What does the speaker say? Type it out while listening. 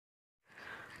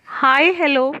Hi,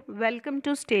 hello, welcome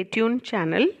to Stay Tuned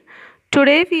channel.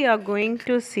 Today we are going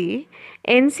to see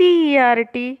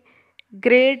NCERT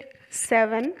Grade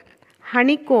 7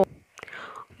 Honeycomb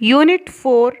Unit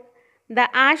 4 The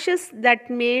Ashes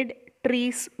That Made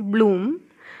Trees Bloom,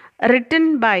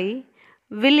 written by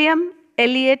William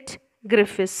Elliot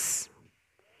Griffiths.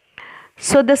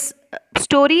 So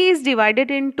story is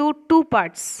divided into two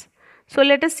parts. So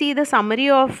let us see the summary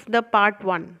of the part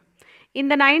 1. In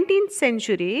the 19th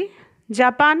century,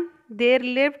 Japan, there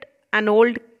lived an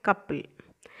old couple.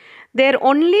 Their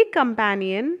only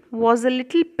companion was a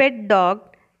little pet dog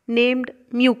named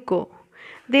Muko.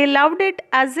 They loved it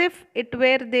as if it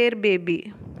were their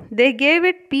baby. They gave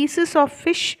it pieces of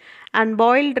fish and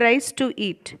boiled rice to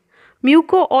eat.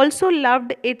 Muko also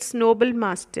loved its noble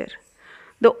master.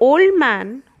 The old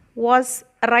man was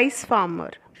a rice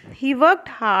farmer. He worked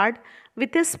hard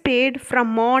with a spade from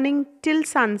morning till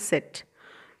sunset.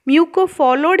 Muko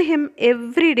followed him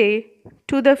every day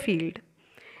to the field.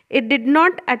 It did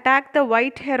not attack the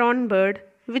white heron bird,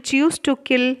 which used to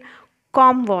kill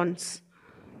worms.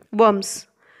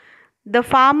 The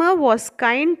farmer was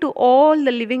kind to all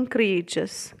the living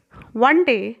creatures. One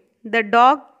day, the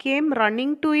dog came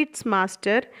running to its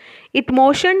master. It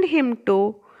motioned him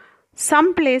to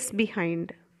some place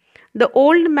behind. The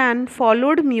old man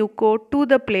followed Muko to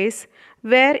the place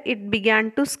where it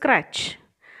began to scratch.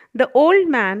 The old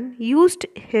man used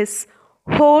his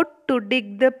hoe to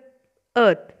dig the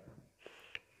earth.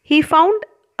 He found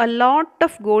a lot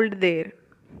of gold there.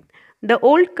 The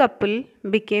old couple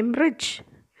became rich.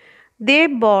 They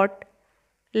bought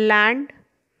land,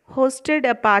 hosted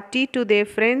a party to their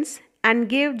friends, and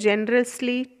gave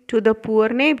generously to the poor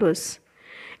neighbors.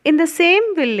 In the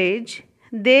same village,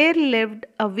 there lived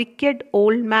a wicked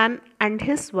old man and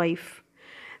his wife.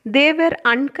 They were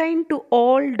unkind to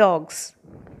all dogs.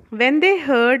 When they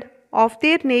heard of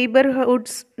their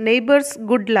neighbor's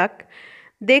good luck,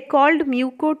 they called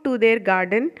Muko to their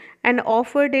garden and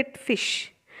offered it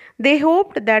fish. They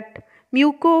hoped that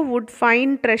Muko would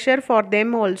find treasure for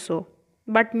them also.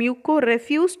 But Muko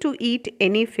refused to eat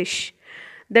any fish.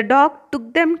 The dog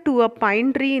took them to a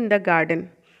pine tree in the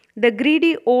garden. The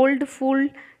greedy old fool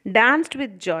danced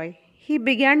with joy. He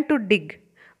began to dig,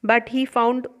 but he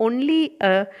found only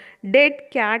a dead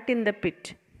cat in the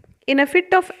pit. In a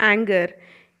fit of anger,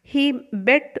 he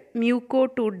beat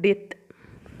Muko to death.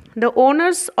 The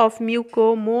owners of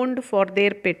Muko mourned for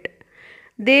their pet.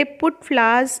 They put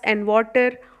flowers and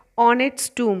water on its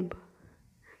tomb.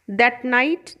 That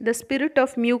night, the spirit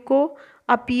of Muko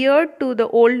appeared to the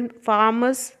old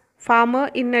farmer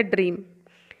in a dream.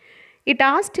 It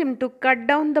asked him to cut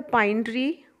down the pine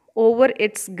tree over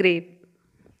its grave,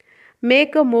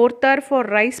 make a mortar for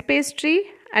rice pastry,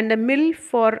 and a mill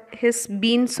for his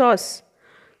bean sauce.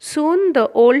 Soon the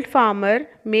old farmer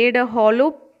made a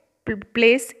hollow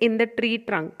place in the tree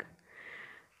trunk.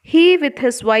 He with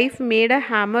his wife made a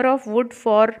hammer of wood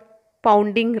for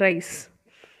pounding rice.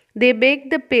 They baked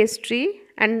the pastry,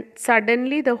 and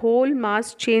suddenly the whole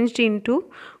mass changed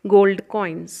into gold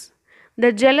coins.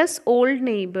 The jealous old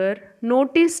neighbor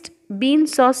noticed bean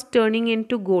sauce turning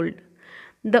into gold.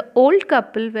 The old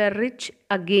couple were rich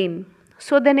again,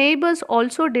 so the neighbors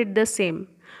also did the same.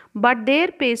 But their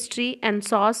pastry and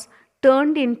sauce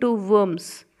turned into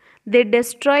worms. They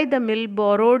destroyed the mill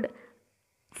borrowed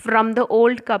from the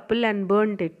old couple and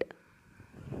burned it.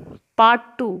 Part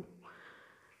 2.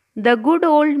 The good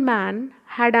old man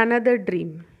had another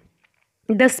dream.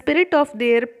 The spirit of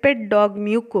their pet dog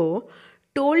Muko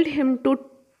told him to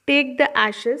take the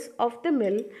ashes of the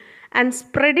mill and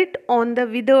spread it on the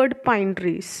withered pine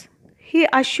trees. He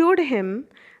assured him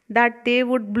that they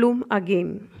would bloom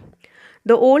again.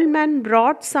 The old man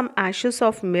brought some ashes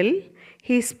of mill.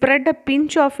 He spread a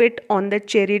pinch of it on the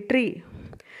cherry tree.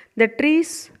 The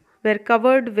trees were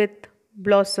covered with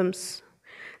blossoms.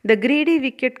 The greedy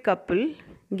wicked couple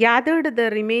gathered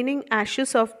the remaining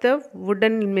ashes of the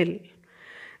wooden mill.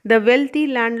 The wealthy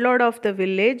landlord of the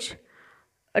village,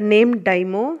 named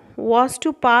Daimo, was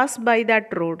to pass by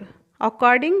that road.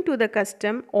 According to the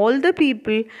custom, all the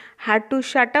people had to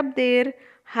shut up their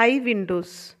high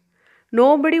windows.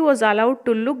 Nobody was allowed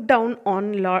to look down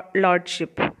on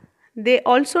lordship. They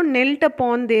also knelt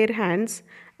upon their hands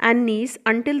and knees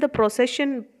until the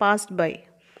procession passed by.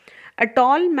 A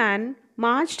tall man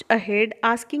marched ahead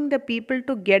asking the people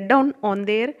to get down on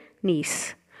their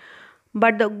knees.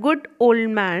 But the good old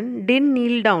man didn't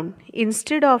kneel down.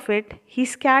 Instead of it, he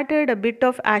scattered a bit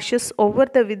of ashes over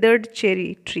the withered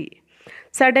cherry tree.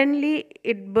 Suddenly,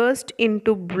 it burst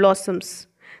into blossoms.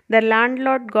 The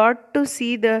landlord got to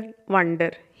see the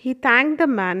wonder. He thanked the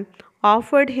man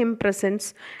offered him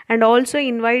presents, and also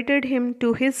invited him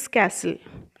to his castle.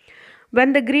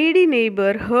 When the greedy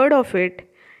neighbor heard of it,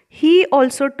 he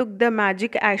also took the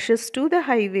magic ashes to the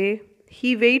highway.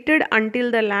 He waited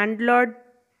until the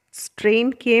landlord's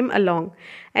train came along,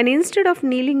 and instead of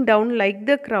kneeling down like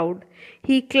the crowd,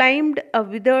 he climbed a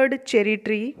withered cherry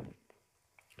tree.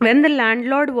 When the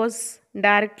landlord was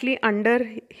directly under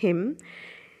him,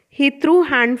 he threw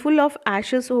handful of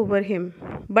ashes over him,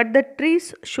 but the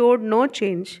trees showed no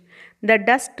change. The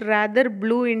dust rather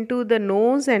blew into the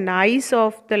nose and eyes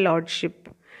of the lordship.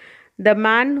 The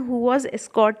man who was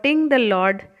escorting the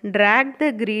lord dragged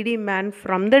the greedy man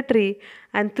from the tree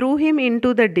and threw him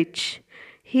into the ditch.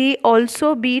 He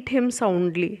also beat him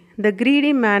soundly. The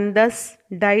greedy man thus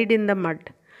died in the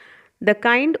mud. The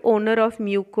kind owner of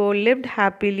Muko lived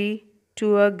happily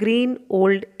to a green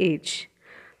old age.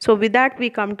 So, with that, we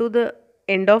come to the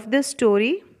end of this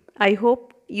story. I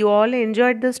hope you all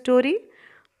enjoyed the story.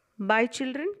 Bye,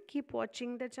 children. Keep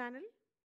watching the channel.